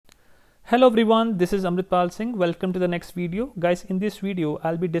Hello everyone, this is Amritpal Singh. Welcome to the next video. Guys, in this video,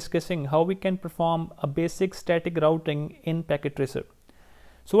 I'll be discussing how we can perform a basic static routing in PacketTracer.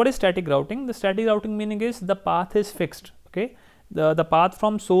 So what is static routing? The static routing meaning is the path is fixed. Okay, the path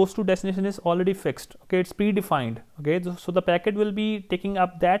from source to destination is already fixed. Okay, it's predefined. Okay, so the packet will be taking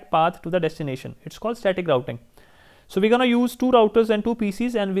up that path to the destination. It's called static routing. So we're gonna use two routers and two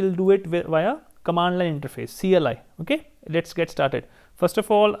PCs, and we'll do it via command line interface, CLI. Okay, let's get started. First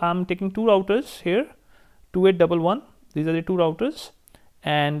of all, I'm taking two routers here, 2811. These are the two routers,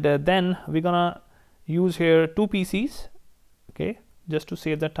 and then we're gonna use here two PCs. Okay, just to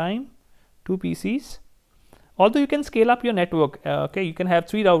save the time, two PCs. Although you can scale up your network, okay, you can have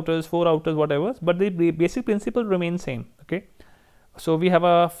 3 routers, 4 routers, whatever, but the basic principle remains same. Okay, so we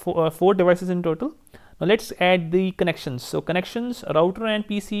have four devices in total. Now let's add the connections. So connections, router and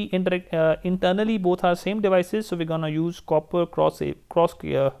PC internally both are same devices. So we're gonna use copper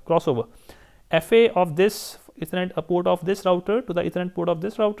crossover. FA of this Ethernet port of this router to the Ethernet port of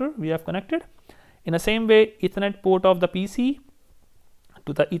this router we have connected. In the same way, Ethernet port of the PC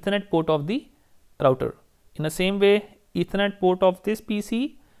to the Ethernet port of the router. In the same way, Ethernet port of this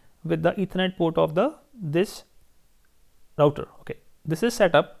PC with the Ethernet port of this router. Okay, this is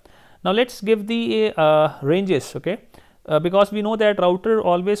set up. Now let's give the ranges. Okay, because we know that router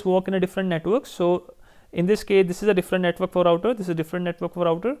always work in a different network. So in this case, this is a different network for router, this is a different network for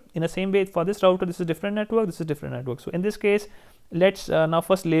router. In the same way, for this router, this is different network, this is different network. So in this case, let's now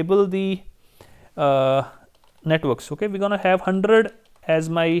first label the networks. Okay, we're gonna have 100 as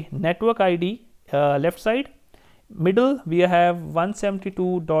my network ID, left side. Middle we have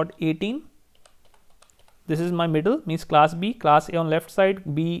 172.18. This is my middle, means class B, class A on left side,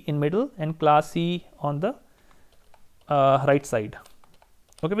 B in middle, and class C on the right side.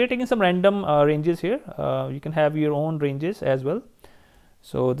 Okay, we are taking some random ranges here. You can have your own ranges as well.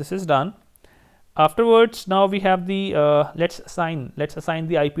 So this is done. Afterwards, now we have the let's assign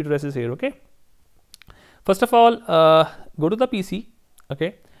the IP addresses here. Okay, first of all, go to the PC.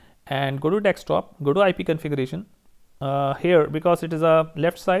 Okay, and go to desktop, go to IP configuration. Here, because it is a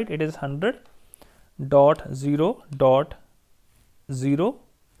left side, it is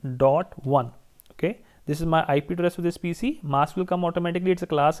 100.0.0.1. Okay, this is my IP address for this PC. Mask will come automatically. It's a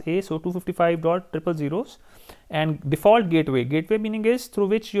class A, so 255.000, and default gateway. Gateway meaning is through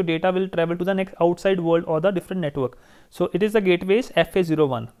which your data will travel to the next outside world or the different network. So it is the gateways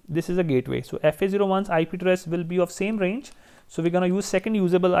FA01. This is a gateway. So FA01's IP address will be of same range. So we're gonna use second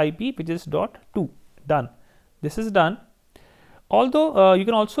usable IP, which is .2. Done. This is done. Although you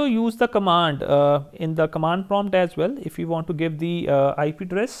can also use the command in the command prompt as well. If you want to give the IP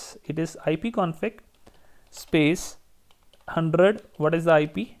address, it is ipconfig space 100. What is the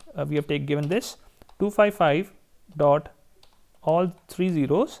IP? We have given this 255 dot all 3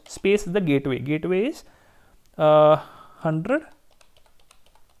 zeros space the gateway. Gateway is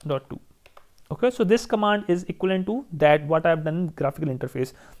 100.2. Okay, so this command is equivalent to that what I have done in graphical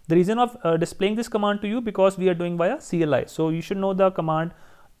interface. The reason of displaying this command to you, because we are doing via CLI. So you should know the command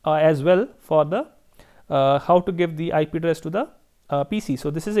as well for the how to give the IP address to the PC.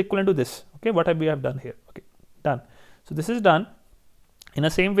 So this is equivalent to this. Okay, what we have done here. Okay, done. So this is done. In the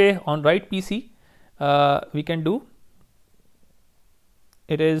same way, on right PC, we can do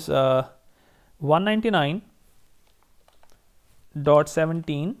it is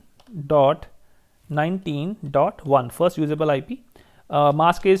 199.17.19.1 first usable IP.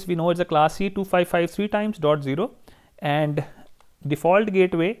 Mask is, we know it's a class C, 2553 times .0, and default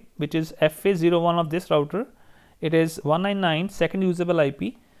gateway, which is FA01 of this router, it is 199, second usable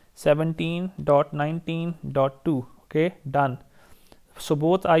IP 17.19.2. Okay, done. So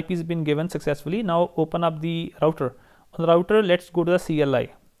both IPs been given successfully. Now open up the router. On the router, let's go to the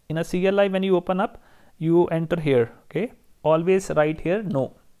CLI. In a CLI, when you open up, you enter here. Okay, always write here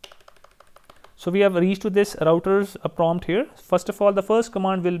no. So we have reached to this router's prompt here. First of all, the first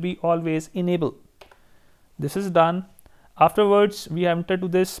command will be always enable. This is done. Afterwards, we have entered to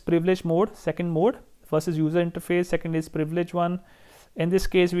this privilege mode, second mode. First is user interface, second is privilege one. In this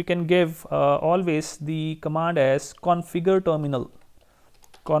case, we can give always the command as configure terminal.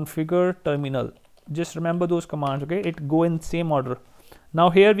 Configure terminal. Just remember those commands. Okay, it go in same order.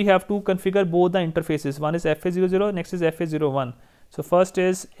 Now here we have to configure both the interfaces. One is FA00, next is FA01. So first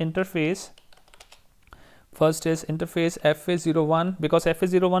is interface FA01, because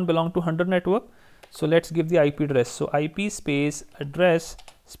FA01 belong to 100 network. So let's give the IP address. So IP space address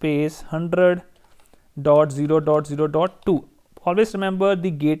space 100.0.0.2. Always remember the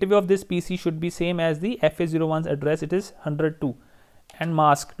gateway of this PC should be same as the FA01's address. It is 102, and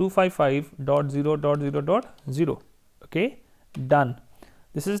mask 255.0.0.0. Okay, done.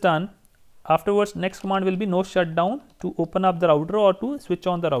 This is done. Afterwards, next command will be no shutdown to open up the router or to switch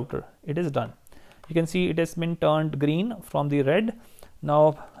on the router. It is done. You can see it has been turned green from the red.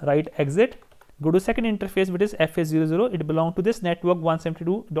 Now write exit. Go to second interface, which is FA00. It belongs to this network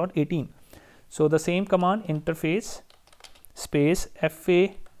 172.18. So the same command, interface space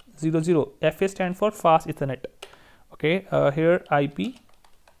FA00. FA stands for fast Ethernet. Okay, here IP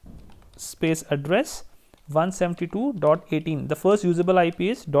space address 172.18. The first usable IP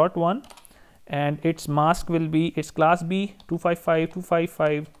is .1 and its mask will be its class B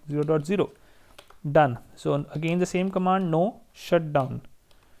 255.255.0.0. Done. So again the same command, no shutdown.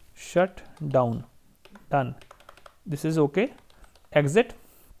 Done. This is okay. Exit.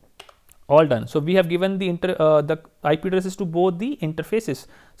 All done. So we have given the IP addresses to both the interfaces.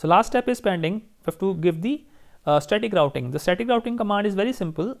 So last step is pending. We have to give the static routing. The static routing command is very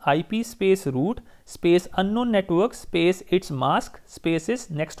simple. IP space root space unknown network space its mask spaces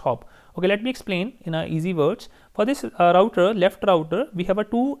next hop. Okay, let me explain in easy words. For this router, left router, we have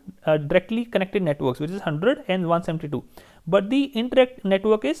two directly connected networks, which is 100 and 172. But the indirect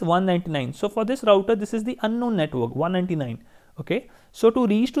network is 199. So for this router, this is the unknown network 199. Okay, so to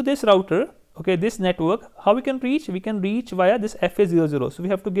reach to this router, okay, this network, how we can reach? We can reach via this FA00. So we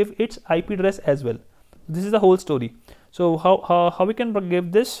have to give its IP address as well. This is the whole story. So how we can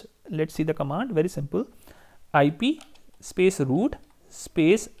give this? Let's see the command. Very simple. IP space root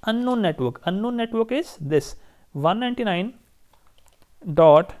space unknown network. Unknown network is this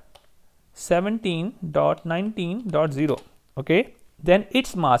 199.17.19.0. Okay, then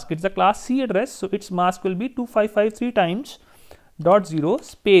its mask, it's a class C address, so its mask will be 2553 times .0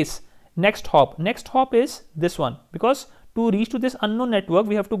 space next hop. Next hop is this one, because to reach to this unknown network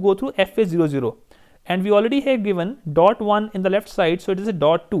we have to go through FA00 and we already have given .1 in the left side, so it is a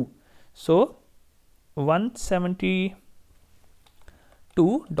 .2. So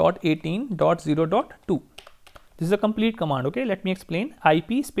 172.18.0.2. This is a complete command. Okay, let me explain.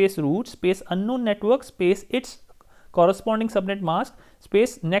 IP space root space unknown network space its corresponding subnet mask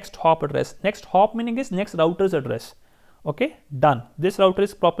space next hop address. Next hop meaning is next router's address. Okay, done. This router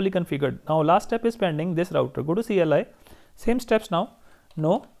is properly configured. Now last step is pending. This router, go to CLI, same steps now.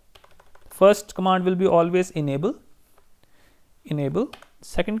 No, first command will be always enable.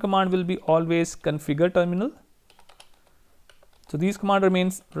 Second command will be always configure terminal. So these command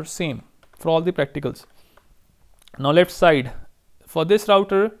remains the same for all the practicals. Now left side, for this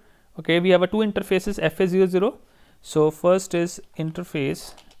router, okay, we have two interfaces FA00. So first is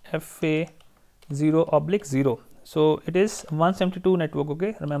interface FA0/0. So it is 172 network.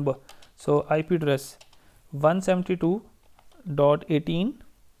 Okay, remember. So IP address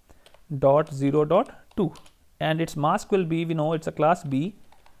 172.18.0.2 and its mask will be, we know it's a class B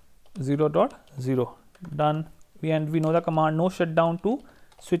 0.0. Done. And we know the command no shutdown to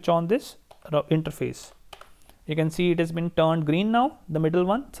switch on this interface. You can see it has been turned green now, the middle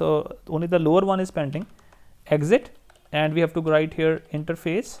one, so only the lower one is pending. Exit, and we have to write here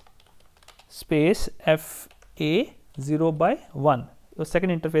interface space FA0/1. The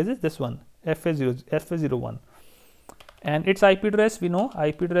second interface is this one, FA01, and its IP address, we know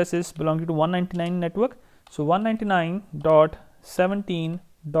IP address is belonging to 199 network. So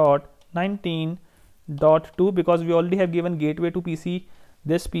 199.17.19.2, because we already have given gateway to PC,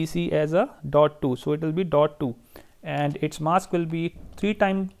 this PC as a .2, so it will be .2 and its mask will be 3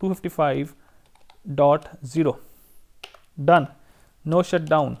 times 255.0. Done. No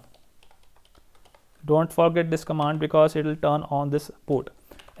shutdown. Don't forget this command because it will turn on this port.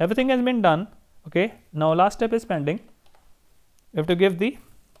 Everything has been done. Okay, now last step is pending. We have to give the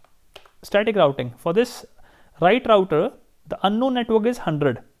static routing. For this right router, the unknown network is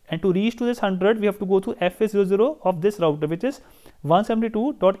 100, and to reach to this 100 we have to go to FA00 of this router, which is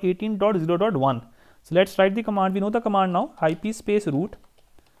 172.18.0.1. So let's write the command. We know the command now. IP space root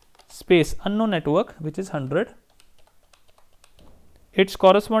space unknown network, which is 100. Its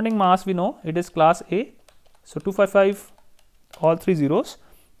corresponding mask, we know it is class A, so 255, all three zeros.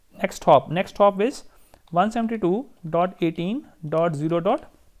 Next hop is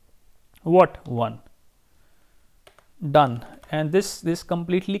 172.18.0.1. Done. And this is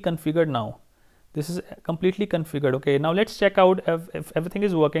completely configured now. This is completely configured. Okay, now let's check out if everything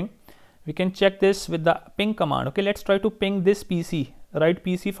is working. We can check this with the ping command. Okay, let's try to ping this PC, right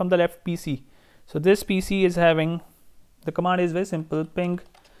PC from the left PC. So this PC is having, the command is very simple, ping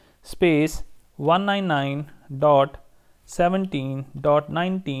space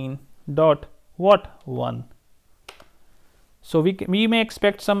 199.17.19.1. So we may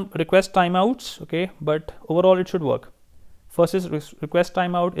expect some request timeouts, okay, but overall it should work. First is request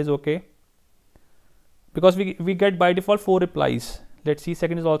timeout is okay, because we get by default 4 replies. Let's see,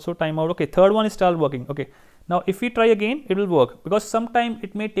 second is also timeout. Okay, third one is still working. Okay, now if we try again, it will work, because sometime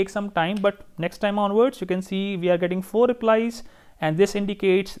it may take some time, but next time onwards you can see we are getting 4 replies, and this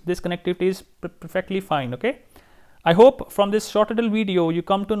indicates this connectivity is perfectly fine. Okay, I hope from this short little video you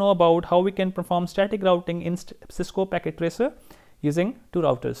come to know about how we can perform static routing in Cisco PacketTracer using 2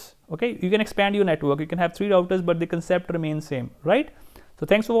 routers. Okay, you can expand your network, you can have 3 routers, but the concept remains same, right? So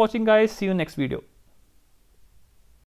thanks for watching guys, see you in next video.